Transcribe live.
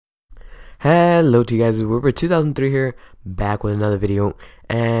Hello to you guys, we're 2003 here, back with another video,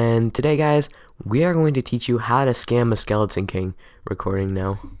 and today guys, we are going to teach you how to scam a Skeleton King. Recording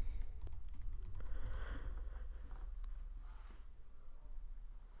now.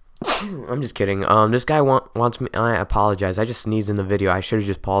 I'm just kidding. This guy wants me. I apologize. I just sneezed in the video. I should have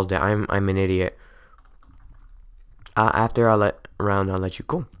just paused it. I'm an idiot. After I'll let you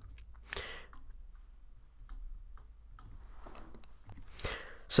go.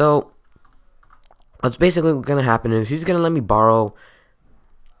 So what's basically gonna happen is he's gonna let me borrow.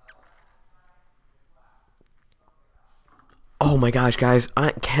 Oh my gosh, guys!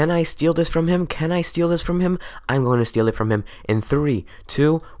 Can I steal this from him? Can I steal this from him? I'm going to steal it from him in 3,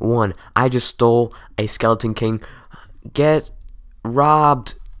 2, 1. I just stole a Skeleton King. Get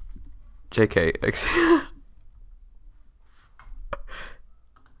robbed. JK.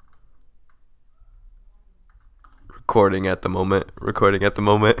 Recording at the moment. Recording at the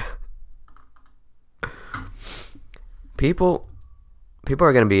moment. People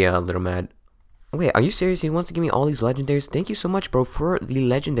are gonna be a little mad. Wait, are you serious? He wants to give me all these legendaries? Thank you so much, bro, for the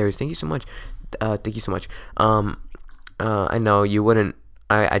legendaries. Thank you so much. Thank you so much. I know you wouldn't.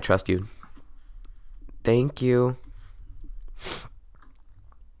 I trust you. Thank you.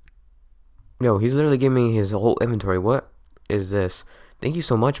 Yo, he's literally giving me his whole inventory. What is this? Thank you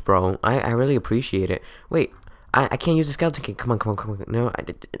so much, bro. I really appreciate it. Wait, I can't use the Skeleton King. Come on. No,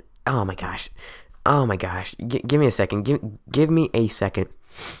 oh my gosh. Oh my gosh. Give me a second. Give me a second.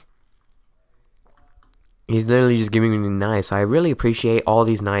 He's literally just giving me knives. So I really appreciate all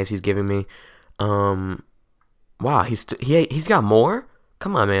these knives he's giving me. Wow, he's got more?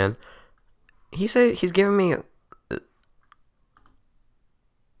 Come on, man. He said he's giving me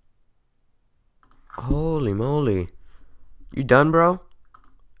holy moly. You done, bro?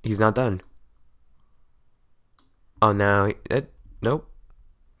 He's not done. Oh, now nope.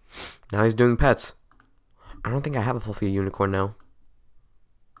 Now he's doing pets. I don't think I have a fluffy unicorn now.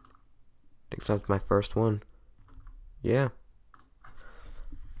 I think that's my first one. Yeah.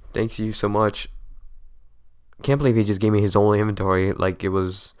 Thanks you so much. Can't believe he just gave me his whole inventory like it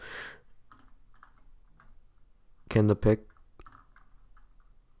was Can the pick.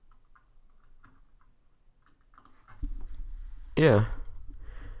 Yeah.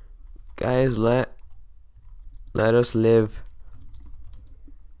 Guys, let us live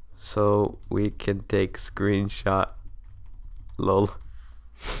so we can take screenshot. Lol.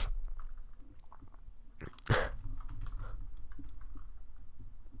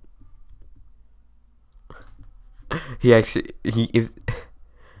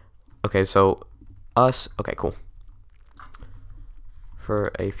 Okay, so us. Okay, cool.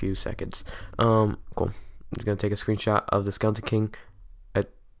 For a few seconds. Cool. I'm just gonna take a screenshot of the Skeleton King.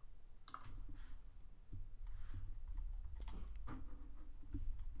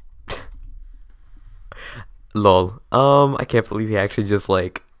 Lol. I can't believe he actually just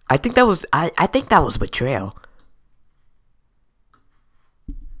like. I think that was. I think that was betrayal.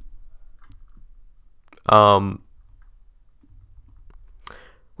 Well,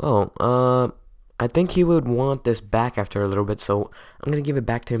 I think he would want this back after a little bit, so I'm gonna give it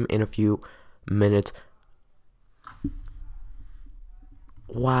back to him in a few minutes.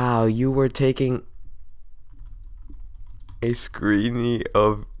 Wow, you were taking a screenie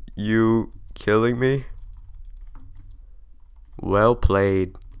of you killing me? Well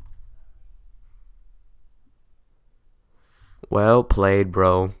played. Well played,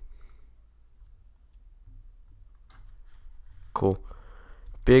 bro. Cool.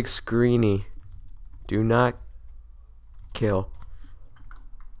 Big screenie. Do not kill.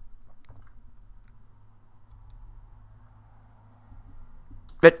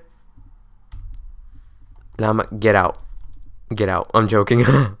 But Llama, get out. Get out. I'm joking.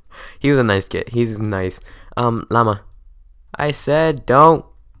 He was a nice kid. He's nice. Llama. I said don't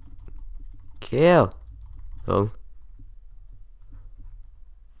kill. Oh.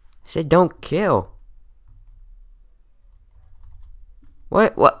 I said don't kill.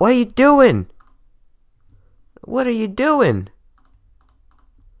 What are you doing? What are you doing?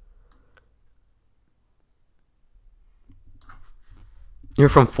 You're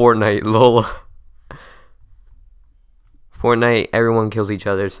from Fortnite, lol. Fortnite, everyone kills each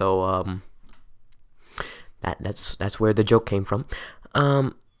other, so that's where the joke came from.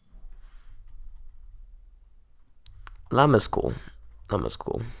 Llama's cool. Llama's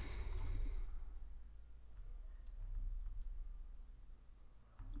cool.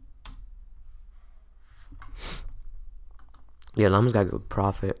 Yeah, Llama's got good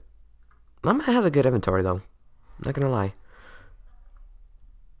profit. Llama has a good inventory though. Not gonna lie.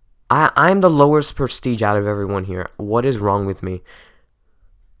 I'm the lowest prestige out of everyone here. What is wrong with me?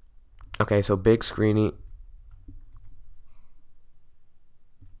 Okay, so big screeny.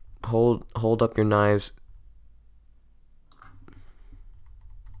 Hold up your knives.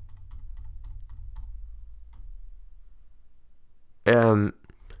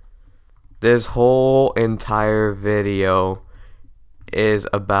 This whole entire video is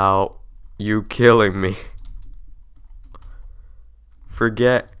about you killing me.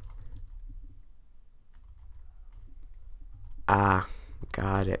 Forget. Ah,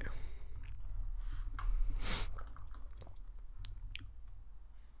 got it.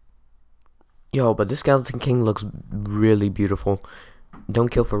 Yo, but this Skeleton King looks really beautiful. Don't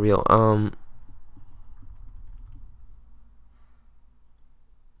kill for real.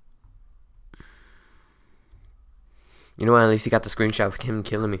 You know what? At least he got the screenshot of him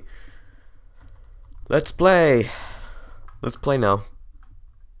killing me. Let's play. Let's play now.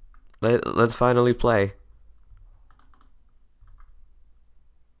 Let's finally play.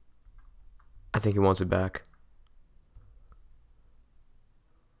 I think he wants it back.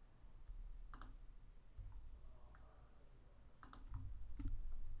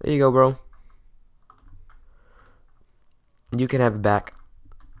 There you go, bro. You can have it back.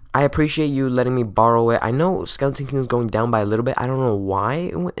 I appreciate you letting me borrow it. I know Skeleton King is going down by a little bit. I don't know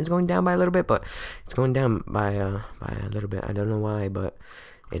why it's going down by a little bit, but it's going down by a little bit. I don't know why, but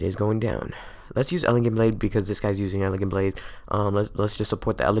it is going down. Let's use Elegant Blade because this guy's using Elegant Blade. Let's just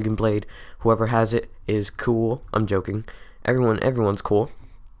support the Elegant Blade. Whoever has it is cool. I'm joking. Everyone's cool.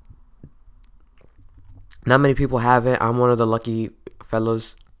 Not many people have it. I'm one of the lucky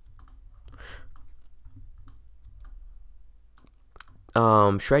fellows.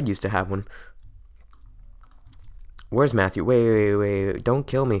 Shred used to have one. Where's Matthew? Wait. Don't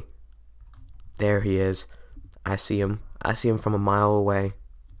kill me. There he is. I see him. I see him from a mile away.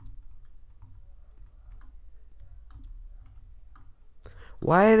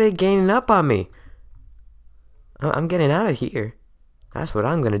 Why are they gaining up on me? I'm getting out of here. That's what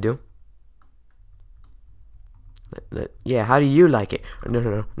I'm gonna do. Yeah, how do you like it?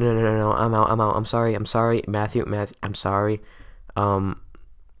 No. I'm out. I'm sorry, Matthew. I'm sorry.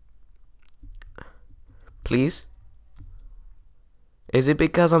 Please? Is it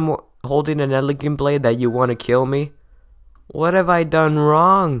because I'm holding an Elegant Blade that you want to kill me? What have I done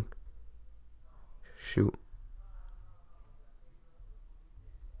wrong? Shoot.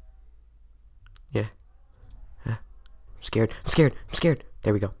 Yeah. I'm scared.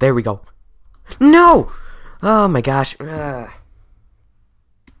 There we go. No! Oh my gosh.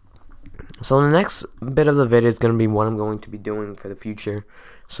 So the next bit of the video is going to be what I'm going to be doing for the future.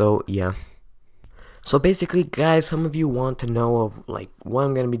 So yeah. So basically, guys, some of you want to know of like what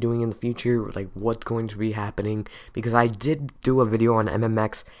I'm going to be doing in the future, like what's going to be happening, because I did do a video on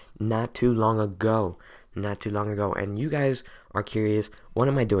MMX not too long ago, and you guys are curious, what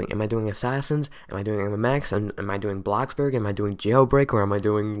am I doing? Am I doing Assassins? Am I doing MMX? And am I doing Bloxburg? Am I doing Jailbreak? Or am I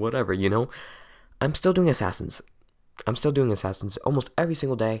doing whatever, you know? I'm still doing Assassins. Almost every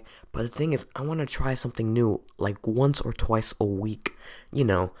single day, but the thing is, I want to try something new, like once or twice a week, you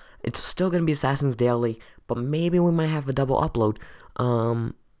know. It's still going to be Assassins daily, but maybe we might have a double upload.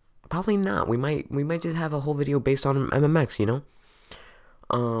 Probably not. We might just have a whole video based on MMX, you know.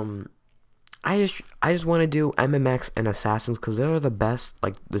 I just want to do MMX and Assassins because they're the best,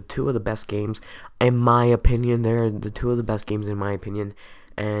 like the two of the best games in my opinion. They're the two of the best games in my opinion,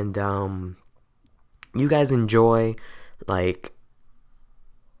 and you guys enjoy watching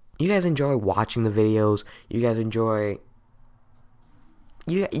the videos. You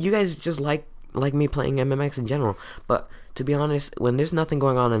guys just like me playing MMX in general. But to be honest, when there's nothing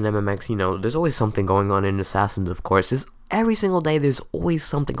going on in MMX, you know, there's always something going on in Assassins, of course. Every single day there's always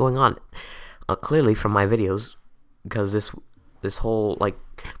something going on. Clearly from my videos, because this whole, like,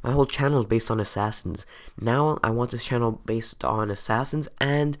 my whole channel is based on Assassins. Now I want this channel based on Assassins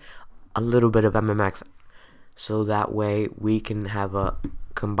and a little bit of MMX, so that way we can have a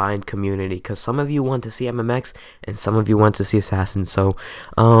combined community, because some of you want to see MMX and some of you want to see Assassins. So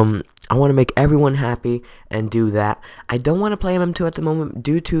I want to make everyone happy and do that. I don't want to play MM2 at the moment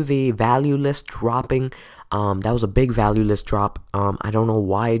due to the value list dropping. That was a big value list drop. I don't know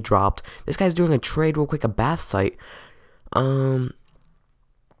why it dropped. This guy's doing a trade real quick, a bath site. Bam.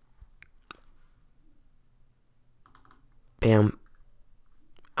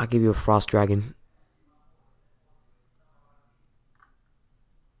 I'll give you a Frost Dragon.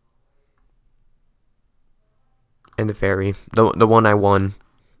 And a fairy. The one I won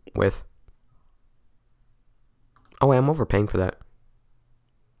with. Oh wait, I'm overpaying for that.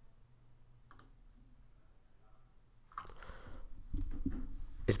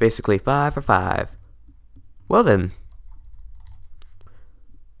 It's basically 5 for 5. Well then.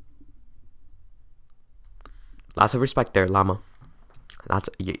 Lots of respect there, llama.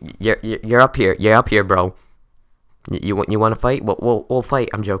 You're up here. You're up here, bro. You want to fight? We'll fight.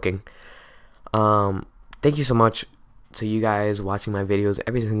 I'm joking. Thank you so much to you guys watching my videos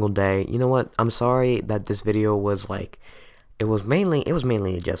every single day. You know what? I'm sorry that this video was like, it was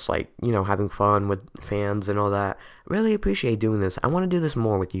mainly just like, you know, having fun with fans and all that. Really appreciate doing this. I want to do this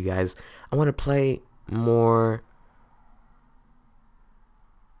more with you guys. I want to play more.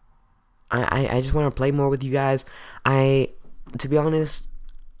 I just want to play more with you guys. To be honest,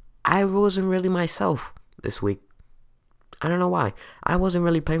 I wasn't really myself this week. I don't know why. I wasn't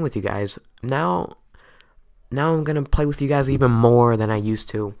really playing with you guys. Now I'm gonna play with you guys even more than I used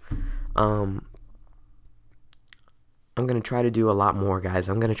to. I'm gonna try to do a lot more, guys.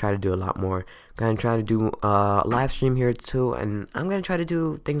 I'm gonna try to do a lot more. I'm gonna try to do a live stream here too, and I'm gonna try to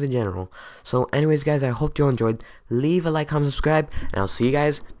do things in general. So anyways, guys, I hope you all enjoyed. Leave a like, comment, subscribe, and I'll see you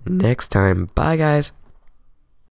guys next time. Bye, guys.